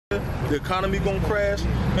the economy gonna crash,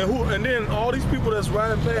 and then all these people that's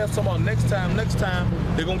riding past talking about next time,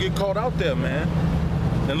 they're gonna get caught out there, man.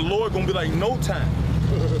 And the Lord gonna be like, no time.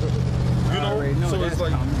 You know?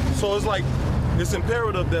 So it's like, it's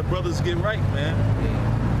imperative that brothers get right, man.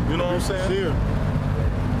 You know what I'm saying? You know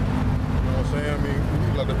what I'm saying? I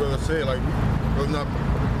mean, like the brother said, like, we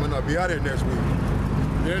might not be out here next week.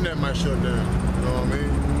 The internet might shut down. You know what I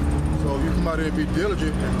mean? So if you come out here and be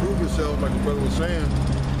diligent and prove yourself, like the brother was saying,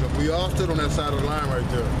 we all stood on that side of the line right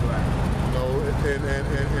there. Right. You know,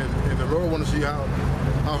 and the Lord want to see how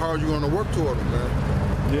hard you're going to work toward him, man.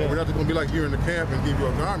 Yeah. We're not going to be like here in the camp and give you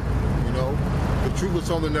a garment. You know, the truth is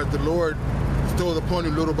something that the Lord bestowed upon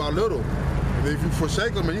you little by little. And if you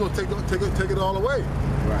forsake him, and you're going to take it all away.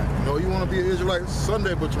 Right. You know, you want to be an Israelite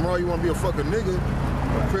Sunday, but tomorrow you want to be a fucking nigga,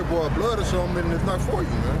 a crip or a blood or something, and it's not for you,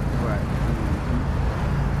 man. Right.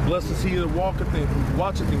 Blessed is he that walketh and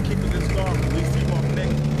watcheth and keepeth his garment, at least he walk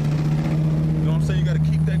naked. You know what I'm saying? You gotta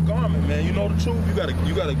keep that garment, man. You know the truth. You gotta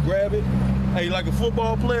grab it. Hey, like a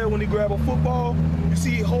football player, when he grab a football, you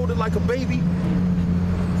see he hold it like a baby.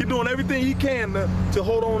 He doing everything he can to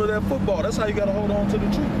hold on to that football. That's how you gotta hold on to the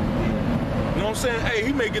truth. You know what I'm saying? Hey,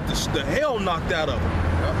 he may get the hell knocked out of him.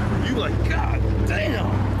 You like, God damn.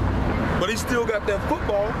 But he still got that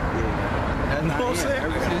football. You know what I'm saying?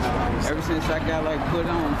 Ever since I got like put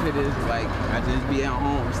on to this, like I just be at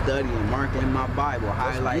home studying, marking my Bible,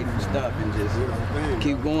 highlighting stuff, and just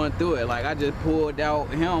keep going through it. Like I just pulled out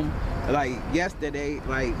him like yesterday,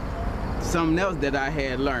 like something else that I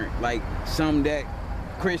had learned, like some that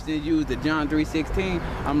Christians use, the John 3:16.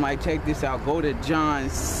 I'm like, check this out. Go to John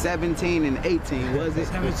 17 and 18. Was it?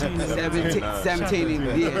 17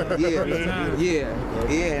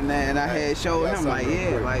 and I had showed him like,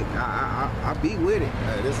 like I be with it.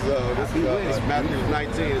 Hey, this is Matthew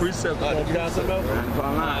 19. Precept on Casamel.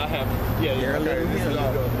 I have.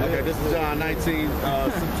 Okay, this is John 19,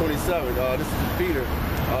 27. This is Peter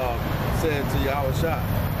said to Yahushua.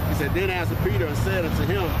 He said, then answered Peter and said unto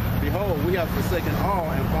him, behold, we have forsaken all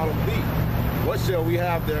and followed thee. What shall we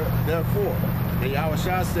have therefore? And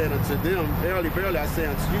Yahushua said unto them, verily, verily, I say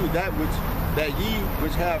unto you, that ye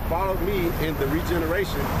which have followed me in the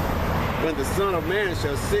regeneration, when the Son of Man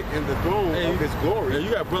shall sit in the throne of his glory. Yeah,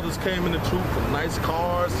 you got brothers came in the truth with nice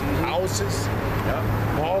cars, houses,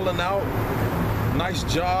 balling out, nice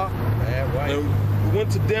job. Right. We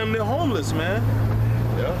went to damn near homeless, man.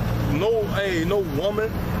 Yeah. No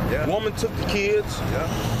woman. Yeah. Woman took the kids. Yeah.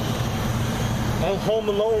 On home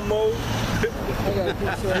alone mode.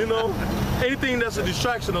 You know, anything that's a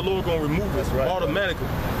distraction, the Lord gonna remove it automatically.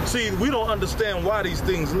 See, we don't understand why these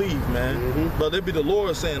things leave, man. But it be the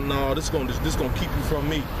Lord saying, no, this gonna keep you from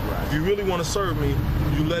me. Right. If you really want to serve me,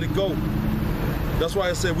 you let it go. That's why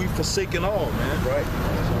I said we forsaken all, man. Right.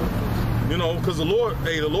 You know, because the Lord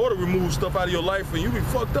will remove stuff out of your life and you be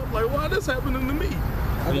fucked up like, why this happening to me?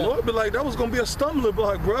 And the Lord be like, that was going to be a stumbling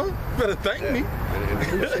block, bro. You better thank me.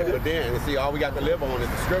 But then, see, all we got to live on is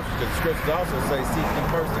the scriptures. The scriptures also say, seek ye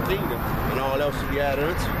first the kingdom, and all else should be added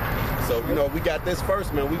unto you. So, you know, we got this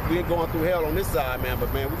first, man. We ain't going through hell on this side, man,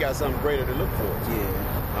 but, man, we got something greater to look forward to.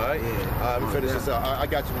 Yeah. All right? Yeah. Let me finish this up. I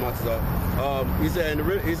got you, Monsters. He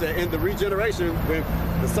said, in the regeneration, when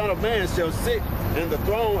the Son of Man shall sit in the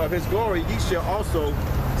throne of his glory, ye shall also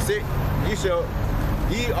sit,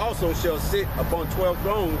 ye also shall sit upon 12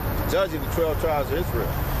 thrones, judging the 12 tribes of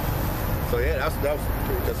Israel. So yeah,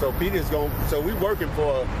 that's so Peter's going. So we working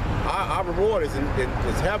for our reward is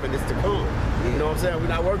heaven. It's to come. Yeah. You know what I'm saying? We're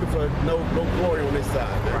not working for no glory on this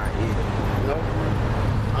side. Man. Right. Yeah. You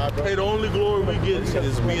know. Hey, the only glory we get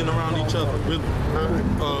is being around each other, really.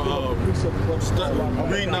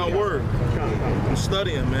 Reading our word, and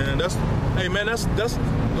studying, man. That's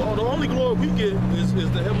the only glory we get is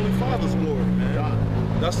the Heavenly Father's glory,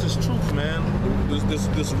 man. That's this truth, man.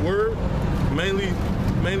 This word, mainly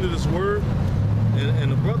this word,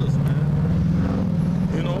 and the brothers, man.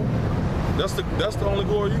 You know, that's the only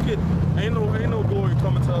glory you get. Ain't no glory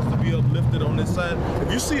coming to us to be uplifted on this side.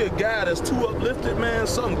 If you see a guy that's too uplifted, man,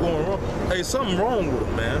 something going wrong. Hey, something wrong with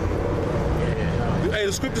him, man. Hey,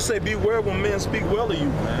 the scriptures say, beware when men speak well of you,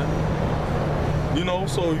 man. You know,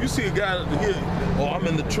 so if you see a guy here, oh, I'm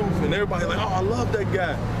in the truth, and everybody like, oh, I love that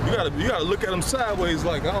guy. You gotta look at him sideways,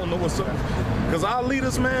 like, I don't know what's up. Because our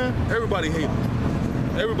leaders, man, everybody hate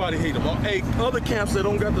them. Everybody hate them. Hey, other camps that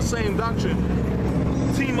don't got the same doctrine,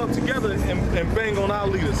 team up together and bang on our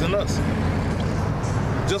leaders and us.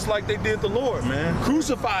 Just like they did the Lord, man.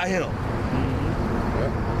 Crucify him.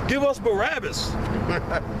 Give us Barabbas.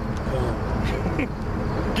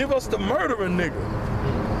 Give us the murdering nigga.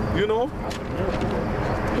 You know?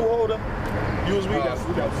 You hold up. You was reading? We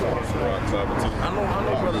got Sirach 5:2. I know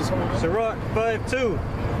brothers. Sirach 5:2.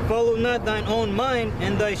 Follow not thine own mind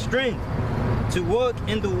and thy strength, to walk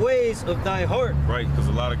in the ways of thy heart. Right, because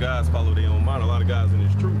a lot of guys follow their own mind. A lot of guys in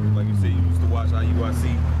this truth. Like you said, you used to watch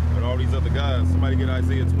IUIC and all these other guys. Somebody get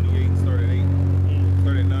Isaiah 28 and start at 8.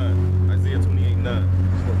 Start at 9. Isaiah 28 and 9.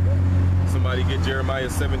 Somebody get Jeremiah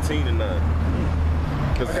 17 and 9. I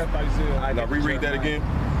got Isaiah. Now reread that again.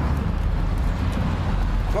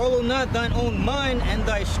 Follow not thine own mind and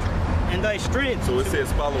thy strength. So it says,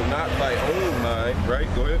 follow not thy own mind, right?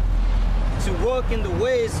 Go ahead. To walk in the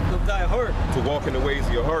ways of thy heart. To walk in the ways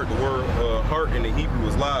of your heart. The word heart in the Hebrew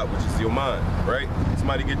is lab, which is your mind, right?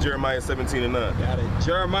 Somebody get Jeremiah 17 and 9. Got it.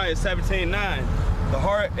 Jeremiah 17:9. The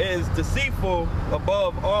heart is deceitful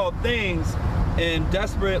above all things and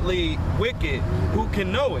desperately wicked. Who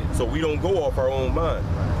can know it? So we don't go off our own mind.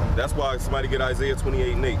 That's why somebody get Isaiah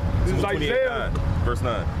 28 and 8. This is Isaiah. 9, verse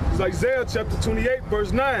 9. It's Isaiah chapter 28,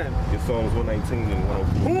 verse 9. It's Psalms 119 and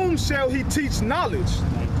 104. Whom shall he teach knowledge?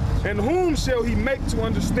 And whom shall he make to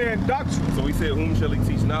understand doctrine? So he said, whom shall he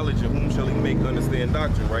teach knowledge and whom shall he make understand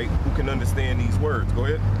doctrine, right? Who can understand these words? Go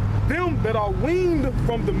ahead. Them that are weaned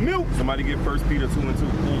from the milk Somebody get 1 Peter 2 and 2.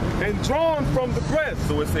 and drawn from the breast.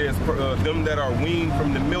 So it says, them that are weaned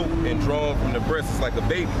from the milk and drawn from the breast is like a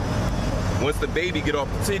baby. Once the baby get off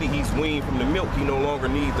the titty, he's weaned from the milk. He no longer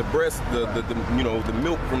needs the breast, the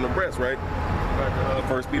milk from the breast, right?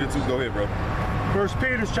 1 Peter 2, go ahead, bro. 1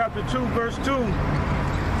 Peter chapter 2, verse 2.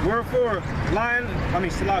 Wherefore,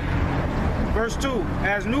 verse 2,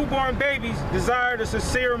 as newborn babies desire the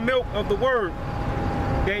sincere milk of the word,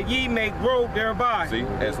 that ye may grow thereby. See,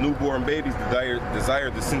 as newborn babies desire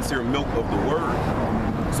the sincere milk of the word.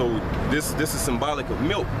 So this is symbolic of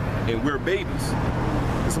milk, and we're babies.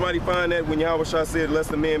 Did somebody find that when Yahweh Shah said,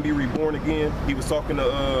 "Lest a man be reborn again"? He was talking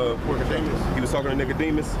to Nicodemus. He was talking to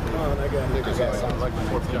Nicodemus. No, that guy Nicodemus sounds like the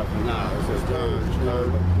fourth chapter. Nah, it says John.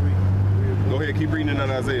 Go ahead, keep reading in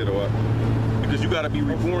Isaiah though, because you got to be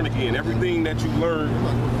reborn again. Everything that you learn.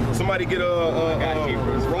 Somebody get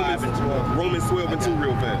Romans 12 and 2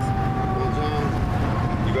 real fast.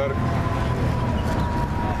 You got it.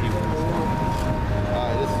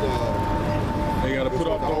 They gotta put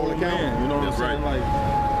up the whole man. You know what I'm saying? Right. Like,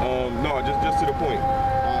 no, just to the point.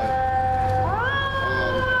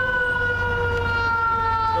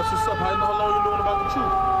 that's what's up. How long you knowing about the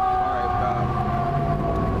truth? Alright, about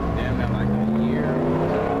damn near like a year.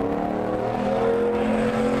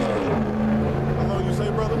 How long you say,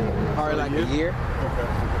 brother? Probably like a year. Okay.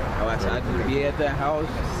 I just be at the house,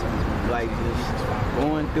 like just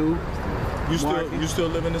going through. You still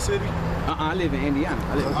live in the city? I live in Indiana.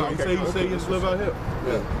 You say you just live out here?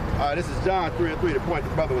 Yeah. All right, this is John 3 and 3, the point the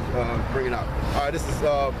brother was bringing out. All right, this is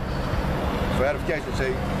for edification.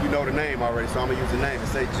 Say you know the name already, so I'm gonna use the name and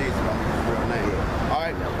say Jesus. I'm gonna use the real name. All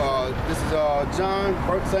right, this is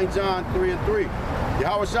St. John 3 and 3.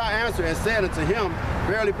 Yahweh Shah answered and said unto him,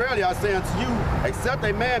 Verily, verily, I say unto you, except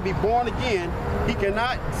a man be born again, he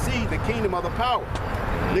cannot see the kingdom of the power.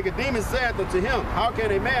 Nicodemus said unto him, How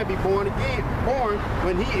can a man be born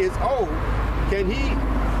when he is old? Can he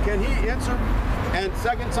enter and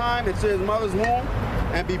second time into his mother's womb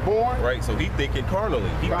and be born? Right, so he thinking carnally.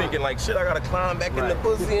 He thinking like, shit, I gotta climb back in the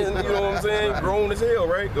pussy and, you know what I'm saying? Grown as hell,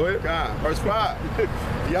 right? Go ahead. God. Verse 5.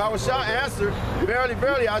 Yahweh Shah answered, Verily,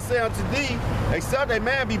 verily, I say unto thee, except a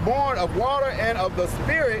man be born of water and of the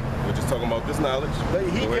Spirit, We're just talking about this knowledge.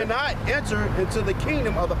 he cannot enter into the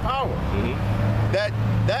kingdom of the power. Mm-hmm.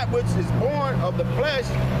 That which is born of the flesh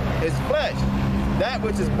is flesh. That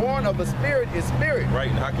which is born of the Spirit is spirit. Right,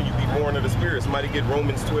 and how can you be born of the Spirit? Somebody get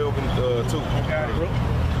Romans 12 and 2. Got it, bro.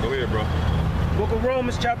 Go ahead, bro. Book of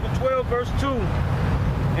Romans chapter 12, verse 2.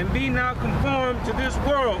 And be not conformed to this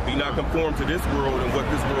world. Be not conformed to this world and what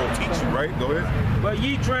this world teach you, right? Go ahead. But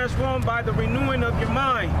ye transformed by the renewing of your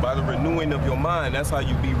mind. By the renewing of your mind, that's how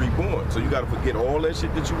you be reborn. So you got to forget all that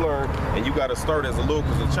shit that you learned, and you got to start as a little,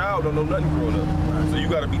 because a child don't know nothing growing up. So you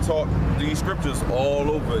got to be taught these scriptures all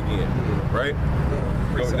over again, right?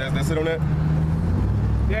 That's it on that?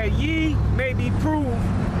 That ye may be proved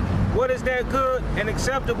what is that good and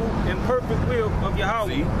acceptable and perfect will of Yahweh.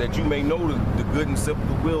 See, that you may know the good and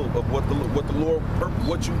acceptable will of what the Lord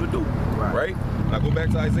wants you to do, right? Now go back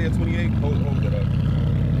to Isaiah 28. Hold that up.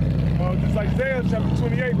 This is Isaiah chapter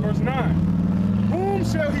 28, verse 9. Whom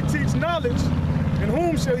shall he teach knowledge, and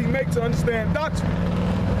whom shall he make to understand doctrine?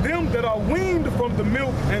 them that are weaned from the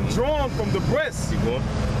milk and drawn from the breast. Keep going.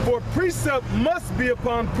 For precept must be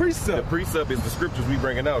upon precept. The precept is the scriptures we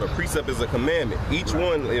bringing out. A precept is a commandment. Each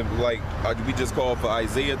one, like we just called for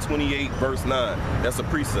Isaiah 28 verse 9. That's a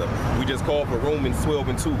precept. We just called for Romans 12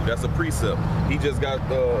 and 2. That's a precept. He just got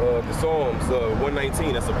the Psalms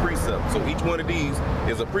 119. That's a precept. So each one of these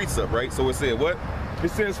is a precept, right? So it said what? It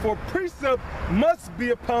says, for precept must be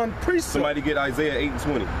upon precept. Somebody get Isaiah 8 and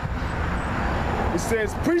 20. It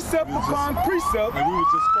says precept upon precept. And we were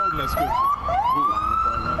just quoting that scripture.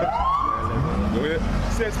 Go ahead.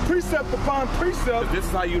 It says precept upon precept. This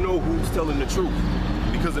is how you know who's telling the truth.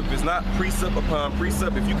 Because if it's not precept upon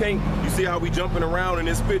precept, if you can't, you see how we jumping around and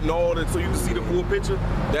it's fitting all that so you can see the full picture?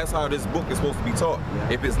 That's how this book is supposed to be taught.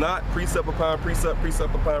 If it's not precept upon precept,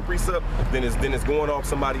 precept upon precept, then it's going off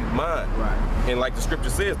somebody's mind. Right. And like the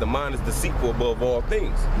scripture says, the mind is deceitful above all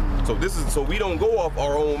things. So we don't go off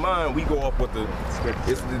our own mind, we go off what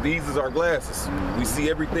these is our glasses. We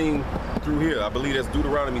see everything through here. I believe that's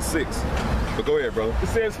Deuteronomy 6. But go ahead, brother. It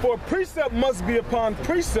says, for precept must be upon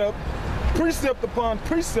precept, precept upon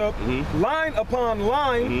precept, line upon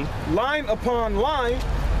line, line upon line,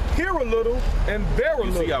 here a little and there a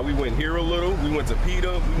little. You see how we went here a little, we went to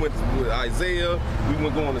Peter, we went to Isaiah, we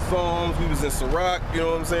went going to Psalms, we was in Sirach, you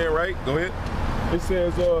know what I'm saying, right? Go ahead. It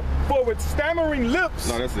says, for with stammering lips.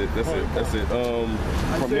 No, that's it.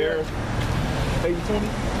 From there. 8 and 20?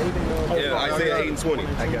 Yeah, Isaiah 8 and 20.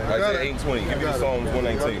 Isaiah 8 and 20. Give me the Psalms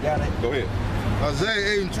 119. Go ahead.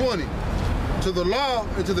 Isaiah 8 and 20. To the law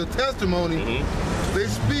and to the testimony, they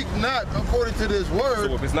speak not according to this word.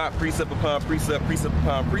 So if it's not precept upon precept, precept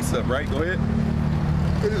upon precept, right? Go ahead.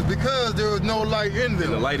 It is because there is no light in them.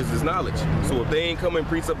 And the light is his knowledge. So if they ain't coming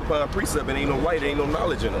precept upon precept and ain't no light, ain't no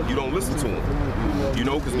knowledge in them. You don't listen to them. You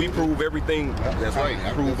know, because we prove everything. That's right.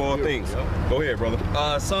 We prove all things. Go ahead, brother.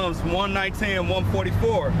 Psalms 119,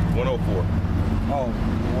 144. 104. Oh,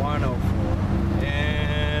 104.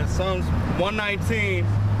 And Psalms 119,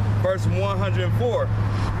 verse 104.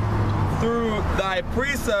 Through thy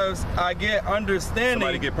precepts I get understanding.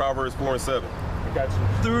 Somebody get Proverbs 4 and 7. Got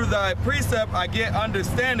you. Through thy precept I get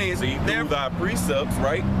understanding. See, through thy precepts,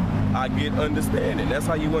 right, I get understanding. That's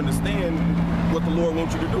how you understand what the Lord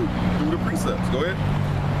wants you to do, through the precepts. Go ahead.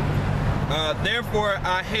 Therefore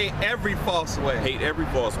I hate every false way. Hate every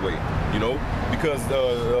false way, you know, because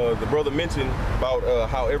the brother mentioned about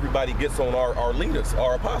how everybody gets on our leaders,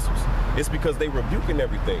 our apostles. It's because they rebuking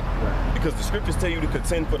everything. Right. Because the scriptures tell you to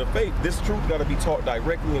contend for the faith. This truth got to be taught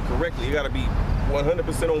directly and correctly. It got to be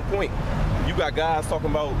 100% on point. You got guys talking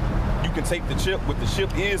about you can take the chip. What the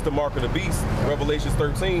chip is the mark of the beast. Revelations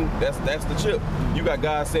 13. That's the chip. You got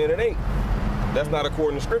guys saying it ain't. That's not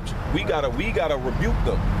according to scripture. We gotta rebuke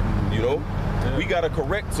them. You know. Yeah. We gotta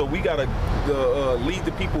correct, so we gotta lead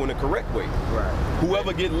the people in the correct way. Right.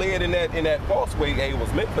 Whoever get led in that false way, it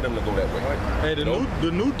was meant for them to go that way. Hey,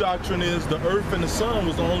 the new doctrine is the earth and the sun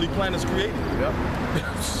was the only planets created. Yep.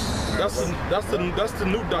 that's the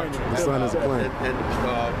new doctrine. The sun is a planet. And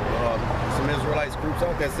some Israelites groups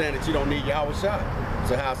out there saying that you don't need Yahweh Shai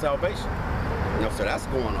to have salvation. You know, so that's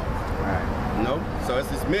going on. Right. You know, so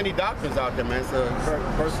it's many doctrines out there, man. So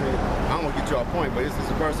personally, I don't want to get you off point, but it's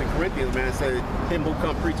a verse in Corinthians, man, said him who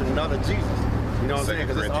come preach another Jesus. You know what I'm saying?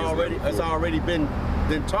 Because it's already been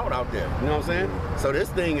taught out there. You know what I'm saying? So this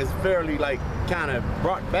thing is fairly like kind of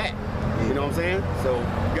brought back. You know what I'm saying? So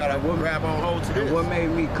you gotta grab on hold to this. And what made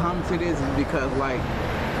me come to this is because like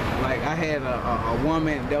I had a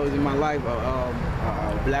woman that was in my life,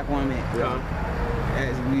 a black woman,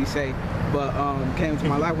 as we say. But came to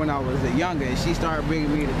my life when I was younger, and she started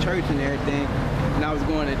bringing me to church and everything, and I was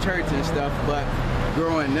going to church and stuff. But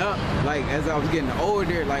growing up, like as I was getting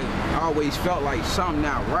older, like I always felt like something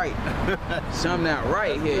not right, something not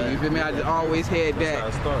right here. You feel me? I just always had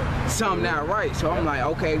that something not right. So I'm like,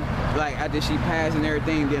 okay, like after she passed and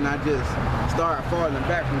everything, then I just started falling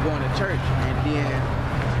back from going to church, and then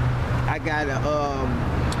I got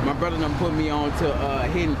my brother done put me on to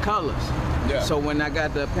Hidden Colors. Yeah. So when I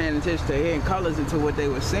got to paying attention to Hidden Colors and to what they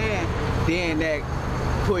were saying, then that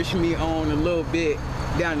pushed me on a little bit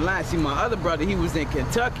down the line. See, my other brother, he was in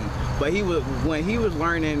Kentucky, but when he was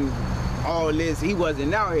learning all this, he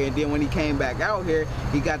wasn't out here. And then when he came back out here,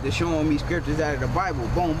 he got to showing me scriptures out of the Bible.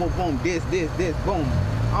 Boom, boom, boom, this, boom.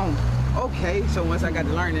 Okay, so once I got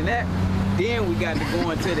to learning that, then we got to go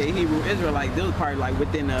into the Hebrew Israelite. This was probably like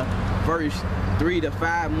within the first 3 to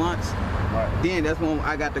 5 months. Right. Then that's when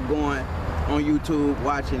I got to going on YouTube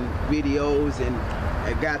watching videos and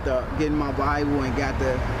got to getting my Bible and got to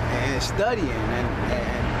and studying and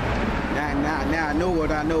Now I know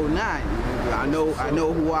what I know now. I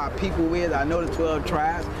know who our people is. I know the 12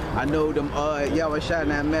 tribes. I know them y'all was shot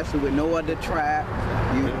not messing with no other tribe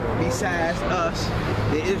besides us,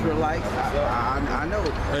 the Israelites. I know.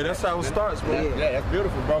 Hey, that's how it starts, bro. Yeah, that's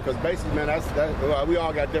beautiful, bro. Because basically, man, we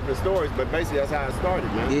all got different stories, but basically that's how it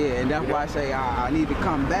started, man. Yeah, and that's why I say I need to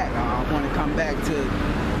come back. I want to come back to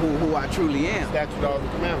who I truly am. Statute, laws,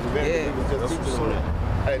 and commandments. Yeah. Just teach us on that.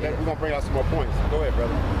 Hey, we're gonna bring out some more points. Go ahead,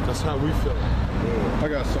 brother. That's how we feel. I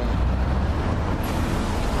got something.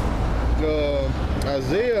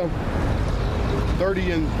 Isaiah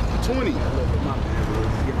 30 and 20.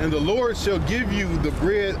 And the Lord shall give you the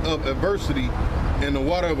bread of adversity and the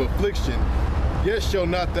water of affliction. Yet shall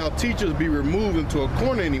not thou teachers be removed into a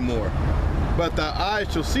corner anymore, but thy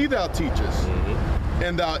eyes shall see thou teachers,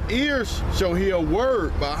 and thy ears shall hear a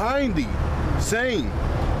word behind thee, saying,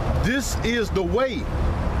 this is the way,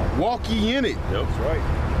 walk ye in it. Yep, that's right.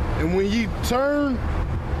 And when ye turn,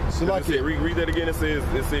 so like read that again. It says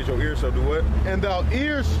your ears shall do what? And thou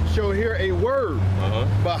ears shall hear a word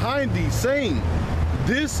behind thee, saying,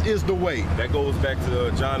 this is the way. That goes back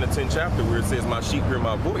to John the 10th chapter where it says, my sheep hear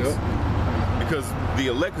my voice. Because the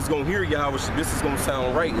elect is going to hear Yahweh. This is going to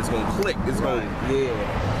sound right. It's going to click. It's going Yeah,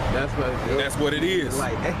 that's what it is.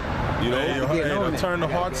 Like, you know, turn the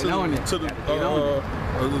hearts to the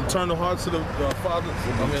turn the hearts to the Father,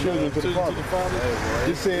 children to the Father.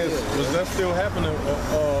 It says, was that still happening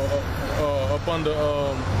up under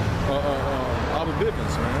Abba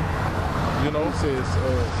Bivens, man? You know, It says,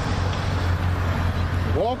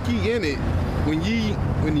 walk ye in it when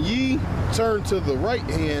ye turn to the right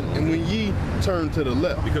hand and when ye turn to the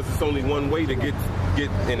left. Because it's only one way to get,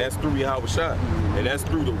 and that's through Yahweh Shai, and that's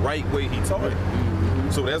through the right way he taught it.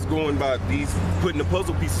 So that's going by these putting the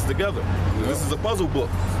puzzle pieces together. This is a puzzle book.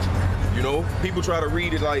 You know, people try to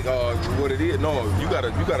read it like what it is. No, you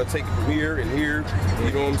gotta take it from here and here.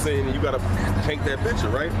 You know what I'm saying? And you gotta paint that picture,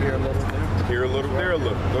 right? Here a little, here a little, there a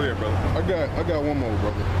little. Go ahead, brother. I got one more,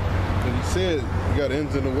 brother. And he said you got to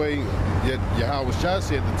enter in the way. Yet Yahweh Shai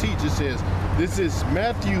said to teach. It says this is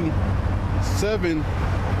Matthew 7.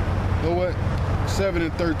 Know what? 7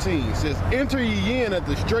 and 13. It says, enter ye in at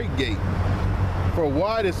the straight gate. For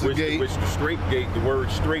wide is the gate. Which the straight gate, the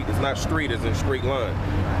word straight is not straight as in straight line.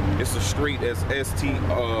 It's a straight as S-T-R-A-I-T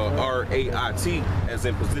as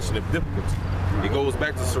in position of difficulty. It goes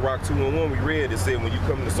back to Sirach 2 and 1 we read. It said when you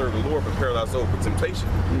come to serve the Lord, prepare thyself for temptation.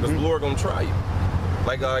 Because the Lord gonna try you.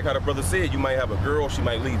 Like how the brother said, you might have a girl, she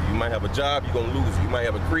might leave you. You might have a job, you're gonna lose it. You might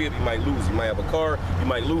have a crib, you might lose it. You might have a car, you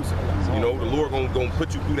might lose it. You know, the Lord gonna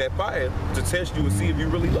put you through that fire to test you and see if you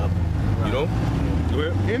really love him. You know?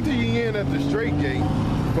 Enter ye in at the straight gate,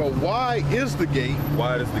 for wide is the gate.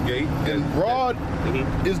 Wide is the gate. And broad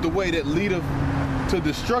is the way that leadeth to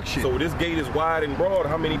destruction. So this gate is wide and broad.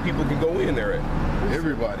 How many people can go in there at?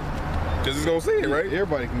 Everybody. Because it's gonna say it, right?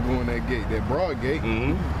 Everybody can go in that gate, that broad gate.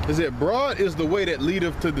 It said, broad is the way that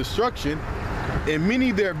leadeth to destruction, and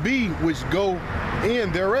many there be which go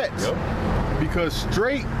in thereat. Because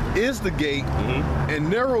straight is the gate, and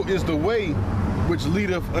narrow is the way which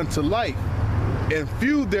leadeth unto life, and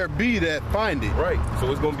few there be that find it. Right.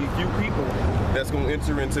 So it's gonna be few people that's gonna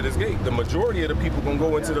enter into this gate. The majority of the people gonna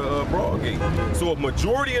go into the broad gate. So a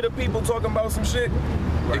majority of the people talking about some shit,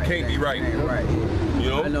 it can't be right. You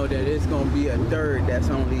know? I know that it's gonna be a third that's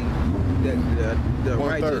only the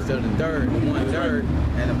righteous of the third, 1/3,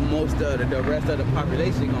 and most of the rest of the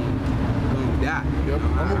population gonna die.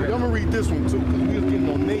 I'm gonna read this one too, because we was getting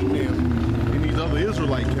on Nate now in these other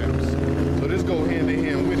Israelite camps. So this go hand in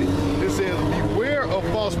hand with it. It says, beware of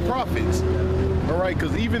false prophets. All right,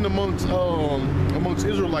 because even amongst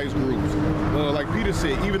Israelites groups, like Peter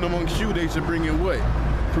said, even amongst you, they should bring in what?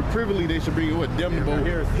 Privily, they should bring in what? Damnable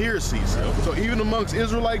heresies. So even amongst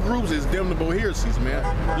Israelite groups, it's damnable heresies, man.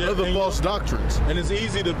 Other false doctrines. And it's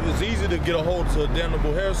easy to get a hold to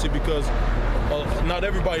damnable heresy because not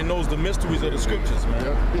everybody knows the mysteries of the scriptures,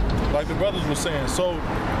 man. Like the brothers were saying. So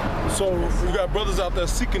you got brothers out there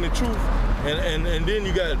seeking the truth, and then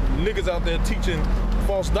you got niggas out there teaching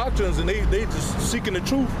false doctrines, and they just seeking the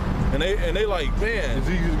truth, and they like, man, it's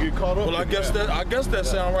easy to get caught up. Well, I guess that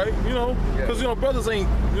sound right, you know, because brothers ain't,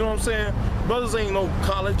 you know what I'm saying, brothers ain't no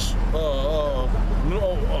college,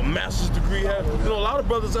 a master's degree. You know, a lot of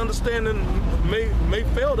brothers understanding may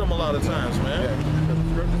fail them a lot of times,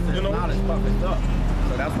 man. You know, knowledge puffing up,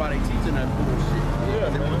 so that's why they teaching that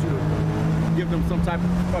bullshit. They want you to give them some type of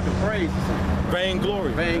fucking praise or something.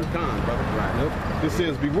 Vainglory. Vain con, brother. Right. It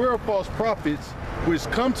says, beware of false prophets which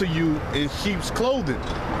come to you in sheep's clothing,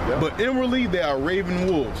 but inwardly they are raven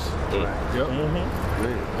wolves.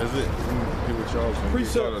 That's it.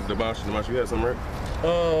 Precept. Demosh, you had something, right?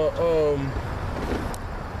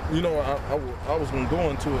 You know, I was gonna go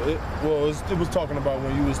into it. It was talking about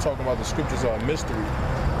when you was talking about the scriptures are a mystery.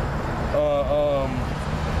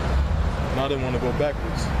 And I didn't want to go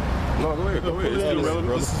backwards. No, go ahead. It's still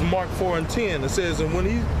relevant. This is Mark 4:10. It says, and when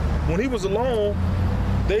he was alone,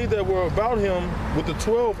 they that were about him with the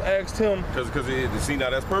 12 asked him. Because see, now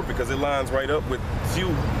that's perfect, because it lines right up with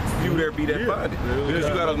few there be that find it. Because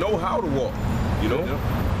you gotta know how to walk, you know?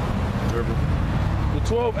 The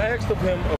 12 asked of him